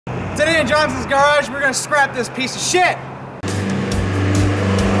Today in Johnson's garage, we're gonna scrap this piece of shit.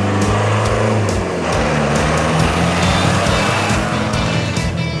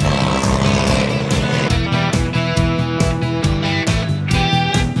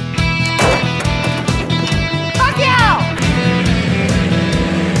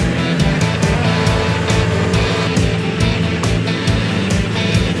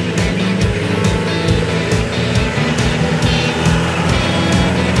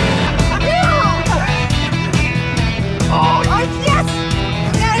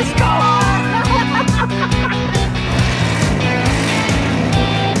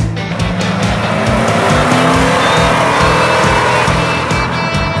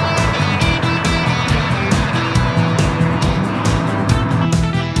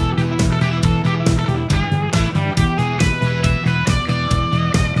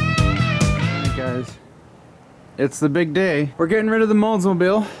 It's the big day. We're getting rid of the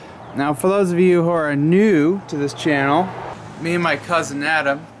Moldsmobile. Now, for those of you who are new to this channel, me and my cousin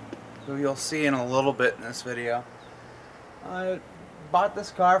Adam, who you'll see in a little bit in this video, bought this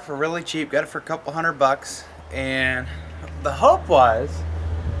car for really cheap. Got it for a couple $100, and the hope was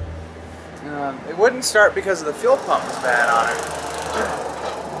it wouldn't start because the fuel pump was bad on it.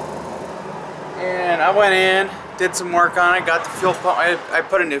 And I went in, did some work on it, got the fuel pump. I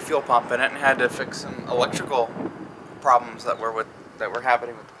put a new fuel pump in it and had to fix some electrical problems that were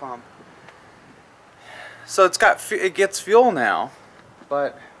happening with the pump. So it gets fuel now,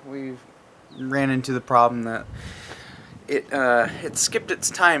 but we ran into the problem that it skipped its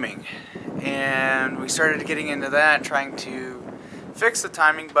timing, and we started getting into that, trying to fix the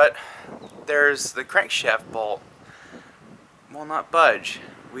timing, but there's the crankshaft bolt will not budge.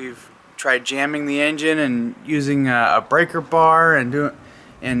 We've tried jamming the engine and using a breaker bar and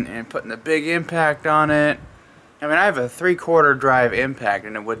putting a big impact on it. I mean, I have a 3/4 drive impact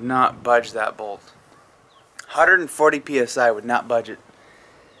and it would not budge that bolt. 140 psi would not budge it.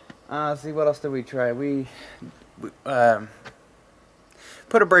 Let's see, what else did we try? We put a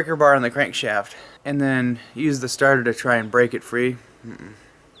breaker bar on the crankshaft and then used the starter to try and break it free.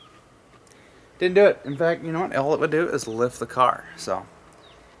 Didn't do it. In fact, you know what? All it would do is lift the car. So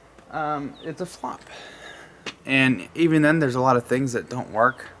it's a flop. And even then, there's a lot of things that don't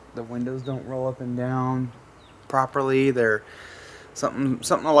work. The windows don't roll up and down properly.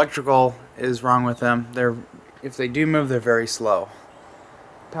 Something electrical is wrong with them. If they do move, they're very slow.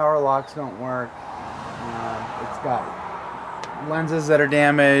 Power locks don't work. It's got lenses that are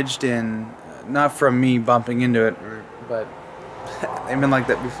damaged, and not from me bumping into it, but they've been like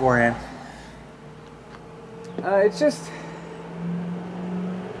that beforehand.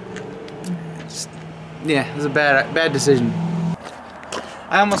 Yeah, it was a bad decision.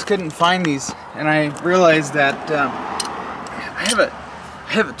 I almost couldn't find these, and I realized that I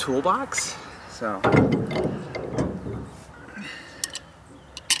have a toolbox. So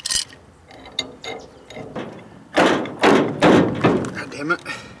God damn it!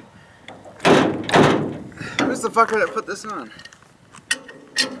 Who's the fucker that put this on?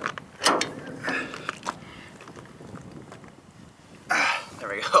 There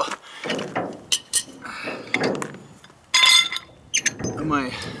we go.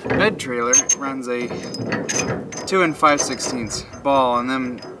 My bed trailer runs a 2 5/16 ball, and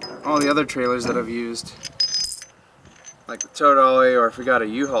then all the other trailers that I've used, like the tow dolly, or if we got a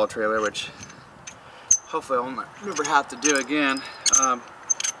U-Haul trailer, which hopefully I'll never have to do again,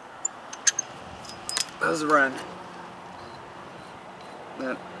 those run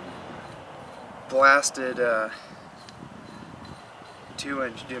that blasted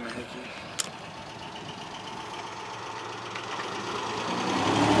 2-inch doohickey.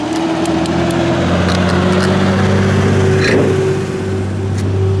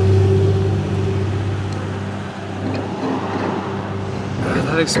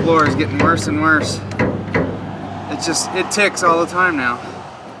 That Explorer is getting worse and worse. It ticks all the time now.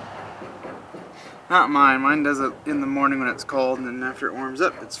 Not mine. Mine does it in the morning when it's cold, and then after it warms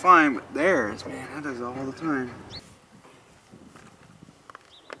up, it's fine. But theirs, man, that does it all the time.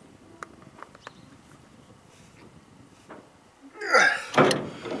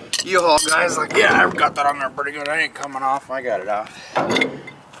 U-Haul guy's like, yeah, I've got that on there pretty good. I ain't coming off. I got it off.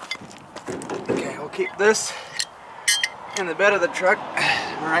 Okay, we'll keep this in the bed of the truck,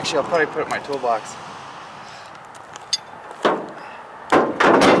 or actually I'll probably put it in my toolbox.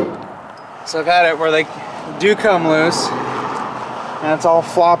 So I've had it where they do come loose and it's all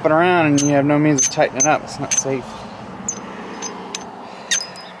flopping around and you have no means of tightening it up. It's not safe.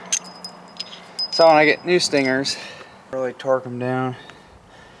 So when I get new stingers, really torque them down.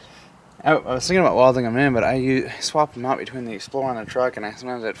 I was thinking about welding them in, but I swap them out between the Explorer and the truck, and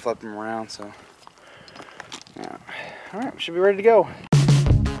sometimes I'd flip them around, so. Yeah. Alright, should be ready to go.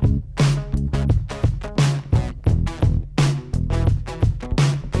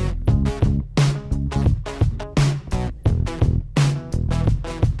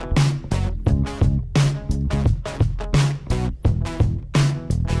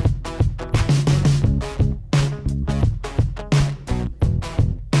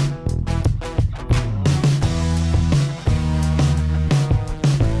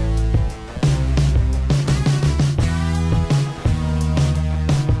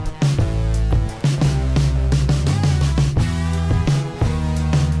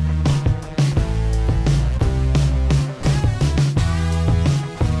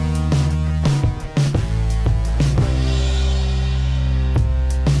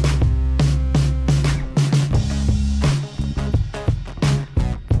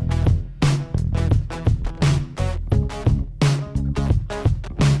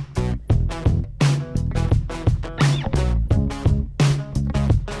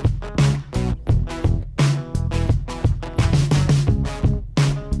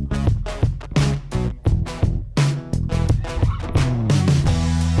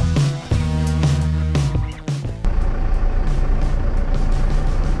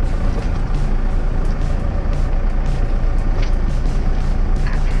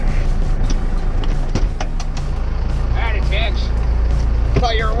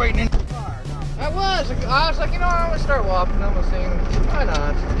 I was like, you know, I'm gonna start walking. I'm gonna sing. Why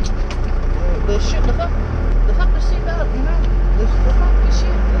not? The fuck the shit up, you know? The fuck the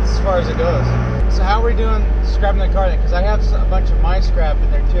shit. That's as far as it goes. So how are we doing scrapping the car then? Because I have a bunch of my scrap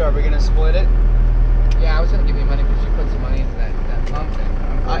in there too. Are we gonna split it? Yeah, I was gonna give you money because you put some money into that pump thing.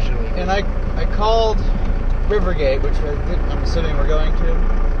 Unfortunately. I called Rivergate, which I'm assuming we're going to.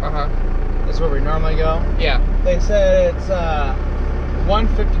 That's where we normally go. Yeah. They said it's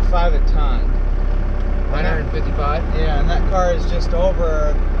 $155 a ton. 155? Yeah, and that car is just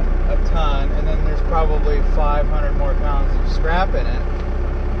over a ton, and then there's probably 500 more pounds of scrap in it.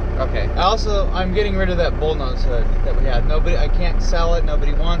 Okay. I'm getting rid of that bullnose hood that we had. I can't sell it.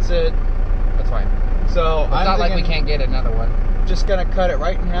 Nobody wants it. That's fine. So it's not like we can't get another one. Just gonna cut it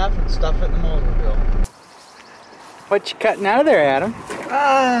right in half and stuff it in the Moldsmobile. What you cutting out of there, Adam?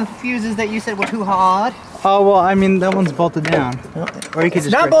 Fuses that you said were too hard. Oh well, I mean that one's bolted down. Or you could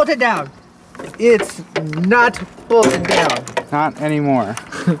just not bolted down. It's not bolted down. Not anymore.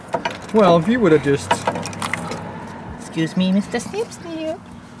 Well, if you would have just... Excuse me, Mr. Snip Snip.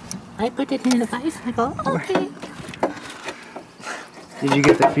 I put it in the bicycle. Okay. Did you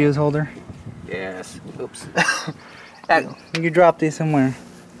get the fuse holder? Yes. Oops. You could drop these somewhere.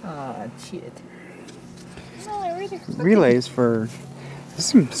 Ah, shit. Relays for... This is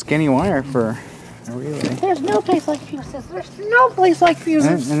some skinny wire for a relay. There's no place like fuses. There's no place like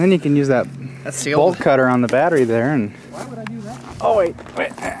fuses. And then you can use that bolt cutter on the battery there and... Why would I do that? Oh wait.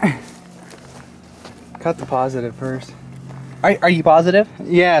 Cut the positive first. Are you positive?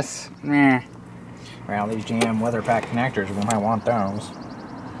 Yes. Meh. Well, these GM weather pack connectors, we might want those.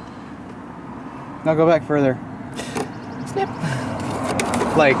 No, go back further. Snip.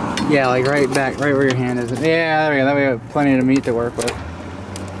 Like, yeah, like right back, right where your hand is. Yeah, there we go. That way we have plenty of meat to work with.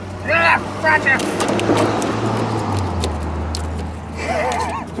 Gotcha.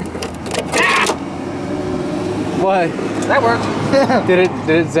 What? That worked. Did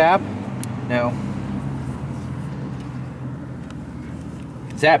it zap? No.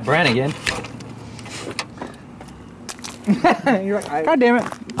 Zap Brannigan. You're like, God damn it.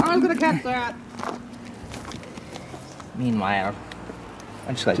 I was gonna catch that. Meanwhile,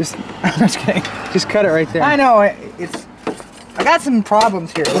 I'm just like, just kidding. Just cut it right there. I know, I got some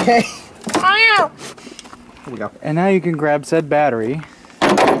problems here, okay? Here we go. And now you can grab said battery.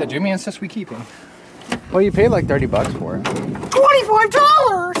 That Jimmy insists we keep him. Well, you paid like $30 for it.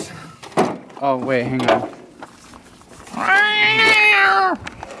 $25! Oh, wait, hang on.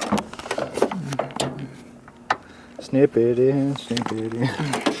 Snip it in, snip it in.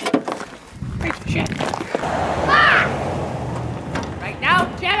 Shit. Ah! Right now,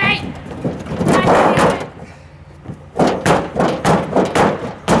 Jimmy!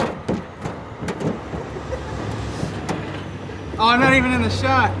 Oh, I'm not even in the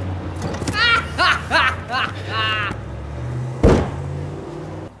shot.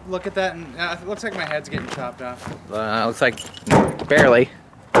 Look at that, and it looks like my head's getting chopped off. Looks like barely.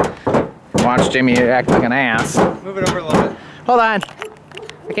 Watch Jimmy act like an ass. Move it over a little bit. Hold on.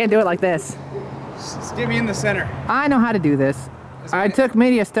 I can't do it like this. Just get me in the center. I know how to do this. I took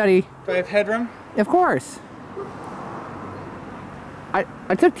media study. Do I have headroom? Of course.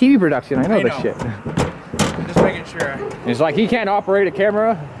 I took TV production. I know this shit. I'm just making sure. He's like, he can't operate a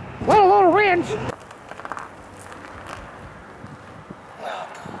camera, let alone a wrench.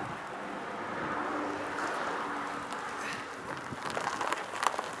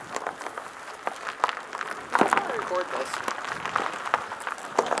 Record this.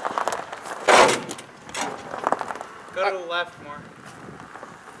 Go to the left more.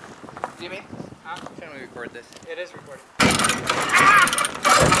 Do you mean? Huh? Can we record this? It is recording.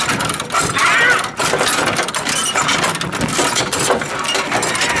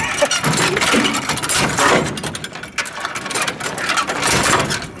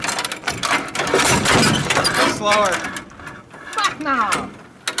 Slower. Fuck no!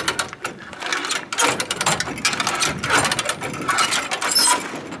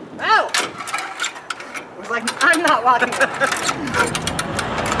 Oh! It was like, I'm not walking. That's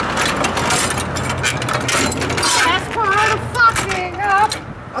kind of fucking up!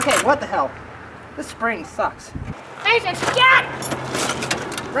 Okay, what the hell? This spring sucks. Piece of shit!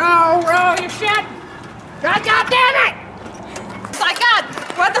 Row, your shit! God damn it! My God!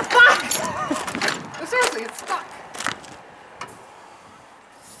 What the fuck? Seriously, it's stuck.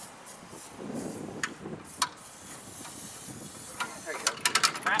 There you go.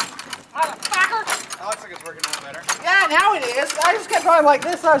 Motherfucker! That looks like it's working a little better. Yeah, now it is. I just kept going like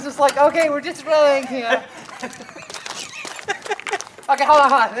this. I was just like, okay, we're just running here. Okay, hold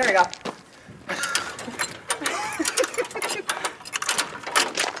on. There we go.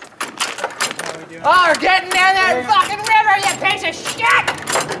 Oh, we're getting in that fucking river, you piece of shit!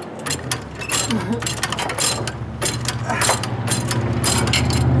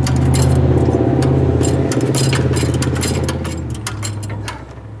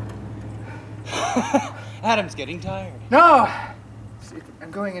 Adam's getting tired. No!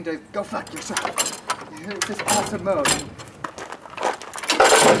 I'm going into go fuck yourself. It's this awesome mode.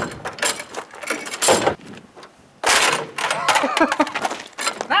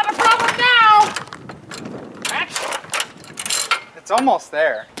 Not a problem now! It's almost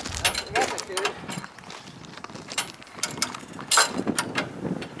there. Yes, it did.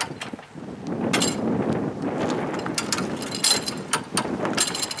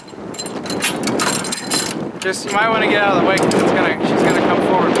 Just, you might want to get out of the way because she's gonna come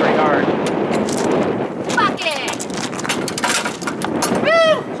forward pretty hard. Fuck it!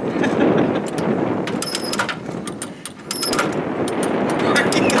 Woo!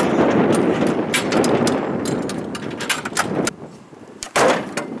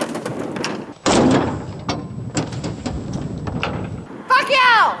 Fuck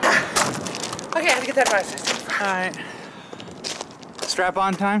you! Okay, I have to get that in my system. Alright. Strap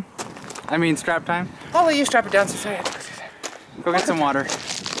on time? I mean strap time? Oh, well, you strap it down so I have to go through that. Go get some water. Let's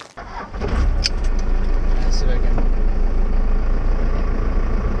see if I can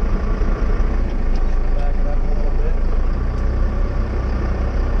back it up a little bit.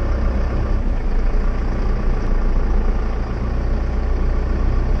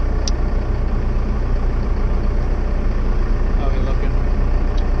 How are we looking?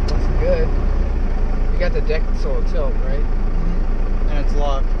 Looks good. You got the deck sole tilt, right? And it's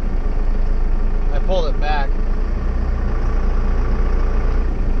locked. I pulled it back.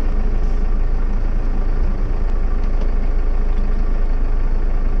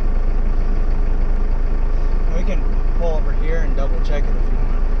 We can pull over here and double check it if you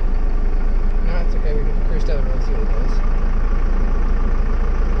want. No, it's okay. We can cruise down the road and see what it does.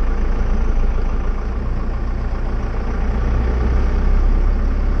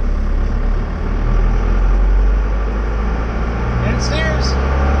 And it steers.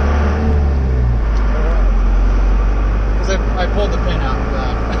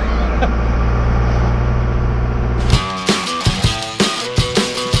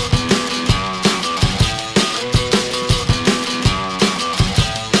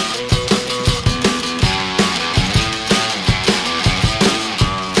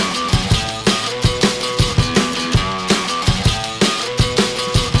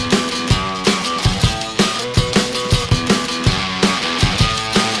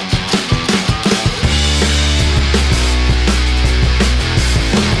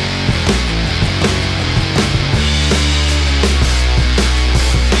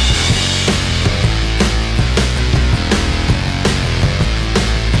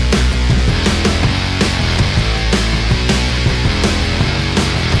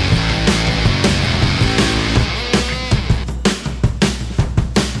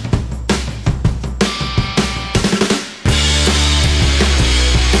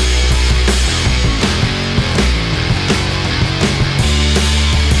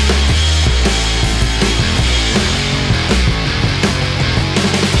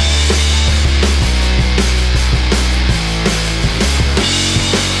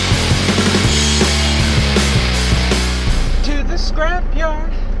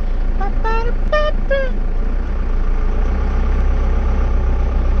 So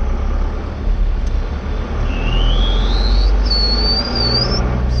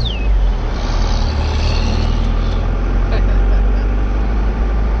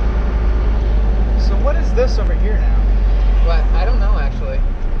what is this over here now? But I don't know actually.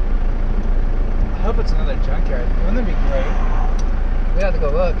 I hope it's another junkyard. Wouldn't that be great? We have to go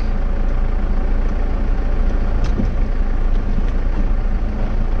look.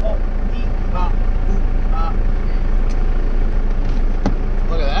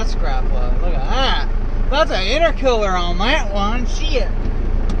 Look at that scrap load. Look at that. That's an intercooler on that one. Shit.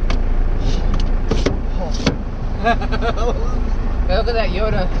 Hey, look at that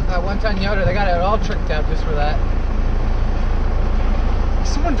Yoda, that one-ton Yoda. They got it all tricked out just for that.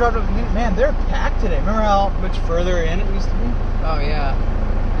 Someone dropped up. Man, they're packed today. Remember how much further in it used to be? Oh yeah.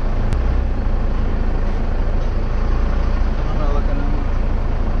 I'm not looking at them.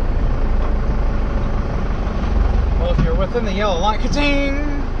 Well, if you're within the yellow line, ka-ting!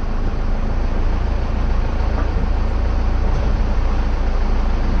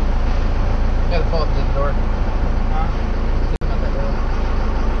 You gotta pull up to the door. Huh? See about that door.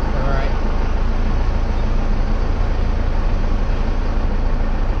 Alright.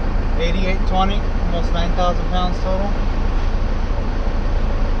 8820, almost 9,000 pounds total.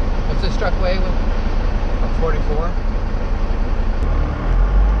 What's this truck weigh with? 44.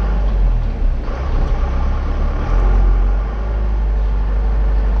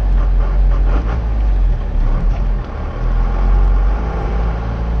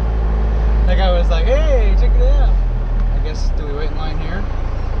 That guy was like, hey, check it out. I guess, do we wait in line here?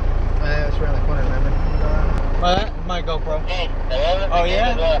 It's around the corner, remember? Well, my GoPro. Oh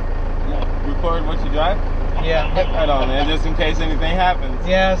yeah? You record what you drive? Yeah. Right on, man, just in case anything happens.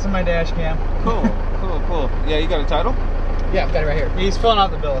 Yeah, it's in my dash cam. Cool, cool, cool. Yeah, you got a title? Yeah, I've got it right here. He's filling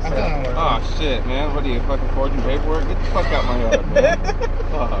out the bill of I'm sale. filling it Oh shit, man. What are you, fucking forging paperwork? Get the fuck out my yard, man.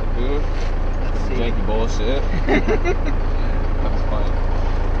 Fuck, dude. Let's see. Janky bullshit. That's funny.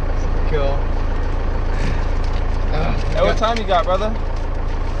 Cool. Hey, what time you got, brother?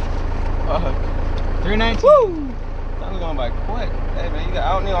 Fuck. 319. Woo! Time's going by quick. Hey, man, you got, I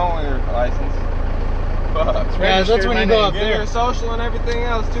don't need all your license. Fuck. Yeah, that's when you go up Get there. your social and everything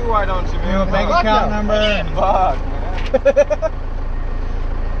else too, why don't you, You man? know, bank Fuck. account number. And Fuck, man.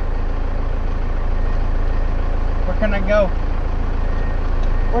 where can I go?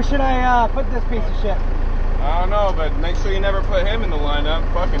 Where should I put this piece of shit? I don't know, but make sure you never put him in the lineup.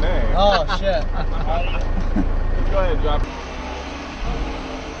 Fucking A. Oh shit. Go ahead, drop.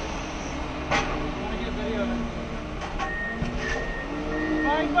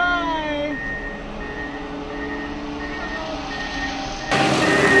 Bye bye.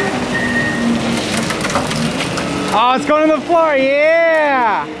 Oh, it's going on the floor.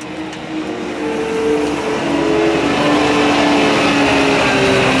 Yeah.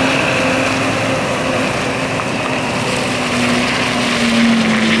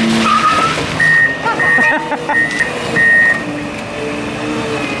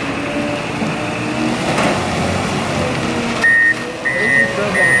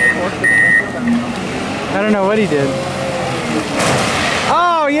 I don't know what he did.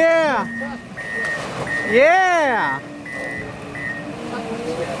 Oh yeah! Yeah!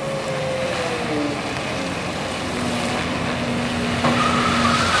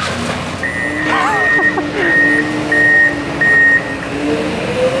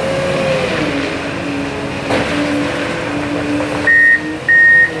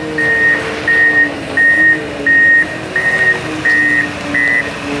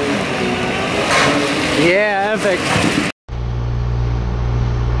 Yeah, epic.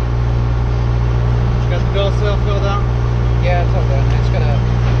 Got the bill of sale filled out? Yeah, it's all done. I just gotta.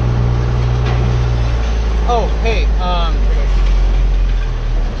 Oh, hey,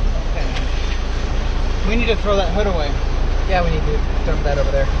 we need to throw that hood away. Yeah, we need to dump that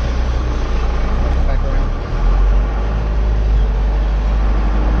over there. Come back around.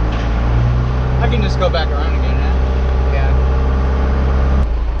 I can just go back around again, huh? Yeah.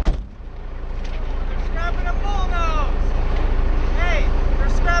 They're scrapping a bullnose! Hey, they're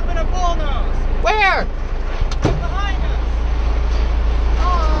scrapping a bullnose! Where? Behind us!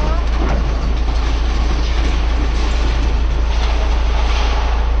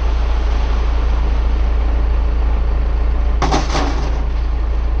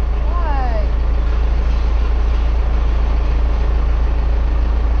 Why?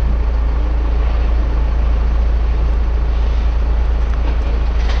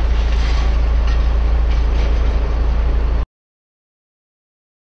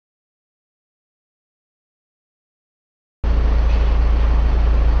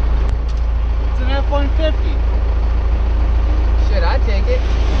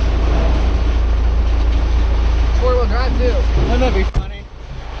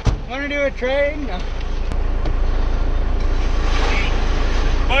 want to do a trade? No.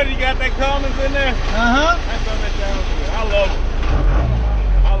 Buddy, you got that Cummins in there? Uh-huh. That's something that sounds good. I love it.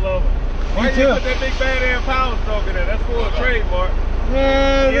 I love it. Why Me you too. put that big bad ass power stroke in there? That's for a trademark.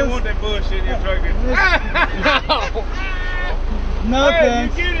 Yeah, You don't want that bullshit in your truck. no Hey,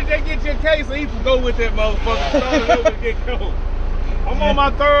 offense. you get it, they get your case, so you can go with that motherfucker. Start it over and get going. I'm on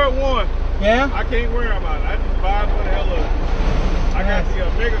my third one. Yeah? I can't wear them out. I just buy them for the hell of it. I got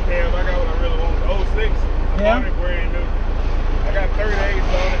the mega cab. I got what I really want. The 06. I bought it brand new. I got 38s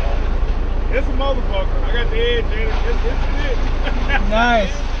on it. It's a motherfucker. I got the edge in it. It's shit. Nice.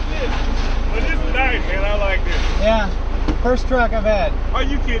 It's shit. But this is nice, man. I like this. Yeah. First truck I've had. Are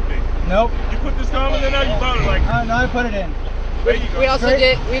you kidding me? Nope. You put this Cummins in there? You bought it like No, I put it in. there you go. We also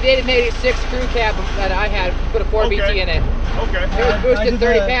did an 86 crew cab that I had. Put a 4BT in it. Okay. It was I boosted did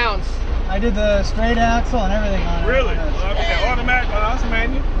 30 the- pounds. I did the straight axle and everything on it. Really? Well, I mean, that automatic, that's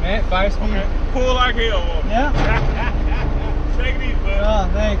manual. Man, 5-speed. Okay. Pull like hell on it. Yeah. Take it easy, bud. Oh,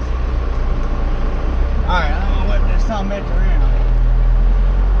 thanks. Alright, I don't know what this time meant to ram.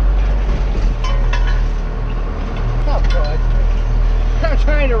 Oh, God. I'm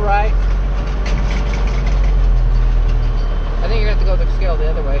trying to write. I think you're going to have to go the scale the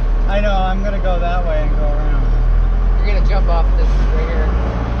other way. I know, I'm gonna go that way and go around. You're going to jump off this right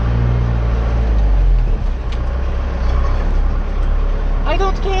here. I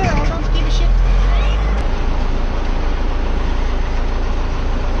don't care. I don't give a shit.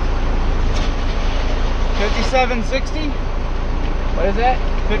 $57.60? What is that?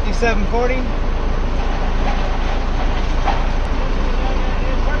 $57.40?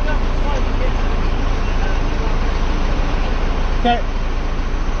 Okay.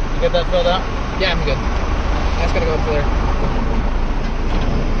 You get that filled out? Yeah, I'm good. I just got to go up there.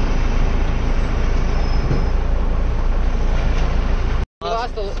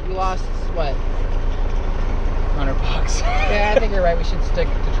 We lost what? $100. Yeah, I think you're right. We should stick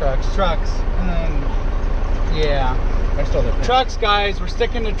to trucks. Trucks. And then, yeah. I still live. Trucks, guys. We're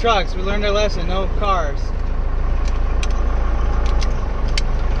sticking to trucks. We learned our lesson. No cars.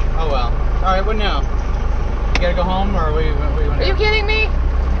 Oh well. Alright, what now? You gotta go home, or what do you want to Are you kidding me?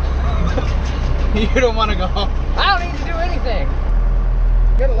 You don't want to go home. I don't need to do anything.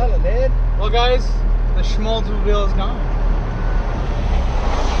 Get a little lid. Well, guys, the Moldsmobile is gone.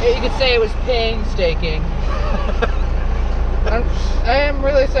 Yeah, you could say it was painstaking. I am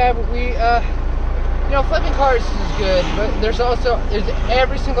really sad, but we, you know, flipping cars is good, but there's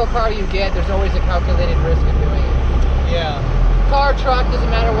every single car you get, there's always a calculated risk of doing it. Yeah. Car, truck, doesn't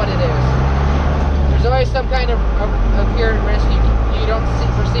matter what it is. There's always some kind of inherent risk you don't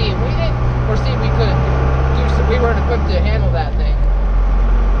foresee. We didn't foresee we we weren't equipped to handle that thing.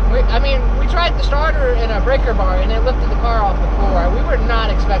 We tried the starter in a breaker bar and it lifted the car off the floor. We were not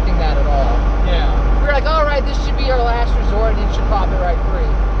expecting that at all. Yeah. We were like, all right, this should be our last resort and it should pop it right free.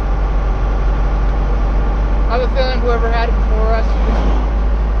 I have a feeling whoever had it before us,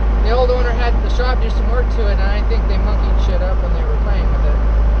 the old owner had the shop do some work to it, and I think they monkeyed shit up when they were playing with it.